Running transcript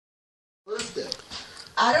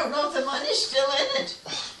I don't know if the money's still in it.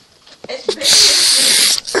 It's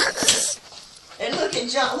been. And look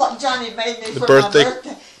at what Johnny made me for my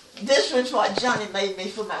birthday. This was what Johnny made me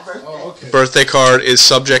for my birthday. Oh, okay. Birthday card is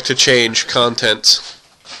subject to change. Contents.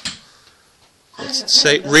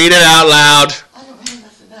 Read it out loud. I don't have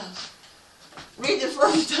nothing else. Read the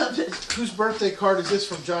first of it. Whose birthday card is this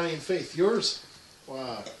from Johnny and Faith? Yours?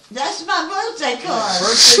 Wow. That's my birthday card.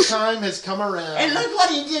 Birthday time has come around. And look what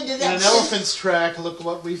he did to that. In an elephant's track, look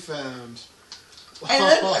what we found. And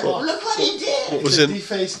look what he did. What was it's a it?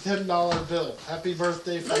 defaced $10 bill. Happy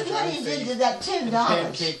birthday from Look what Johnny he Faith. did to that $10.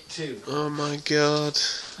 Pancake too. Oh my God!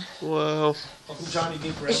 Wow! Uncle Johnny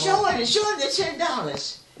gave Grandma. Show him the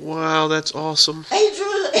 $10. Wow, that's awesome. He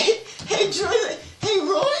ruined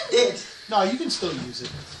it. No, you can still use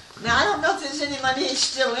it. Now I don't know if there's any money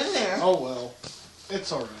still in there Oh well,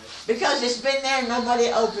 it's all right. because it's been there and nobody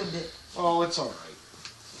opened it. Oh, it's all right.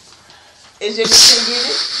 Is there anything in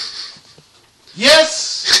it?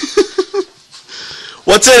 Yes.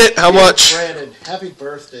 What's in it? How much? Brandon, happy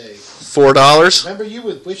birthday. $4. Remember you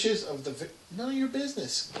with wishes of the. None of your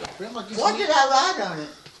business. Grandma gives What me did I write on it?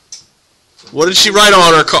 What did she write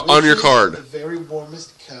on her on your wishes card? of the very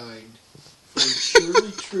warmest kind. For it's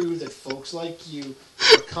surely true that folks like you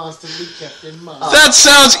are constantly kept in mind. That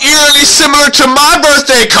sounds eerily similar to my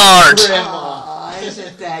birthday card. Grandma. Oh,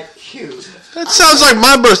 isn't that cute? That sounds like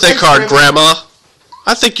my birthday card, Grandma.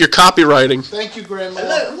 I think you're copywriting. Thank you, Grandma.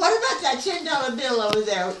 Look, what about that $10 bill over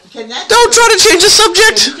there? Can that? Don't try to change the Yeah,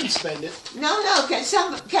 subject. you can spend it. No.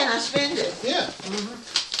 Can I spend it? Yeah.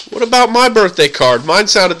 What about my birthday card? Mine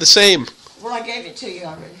sounded the same. Well, I gave it to you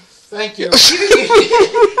already. Thank you.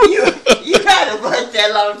 You had a birthday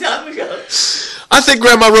a long time ago. I think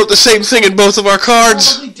Grandma wrote the same thing in both of our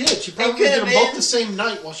cards. Probably did. She probably could did have them both been. the same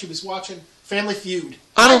night while she was watching Family Feud.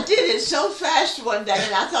 I did it so fast one day,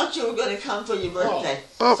 and I thought you were going to come for your birthday.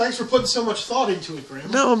 Oh. Thanks for putting so much thought into it,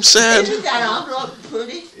 Grandma. No, I'm sad. Isn't that envelope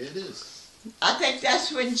pretty? It is. I think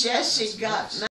that's when Jesse got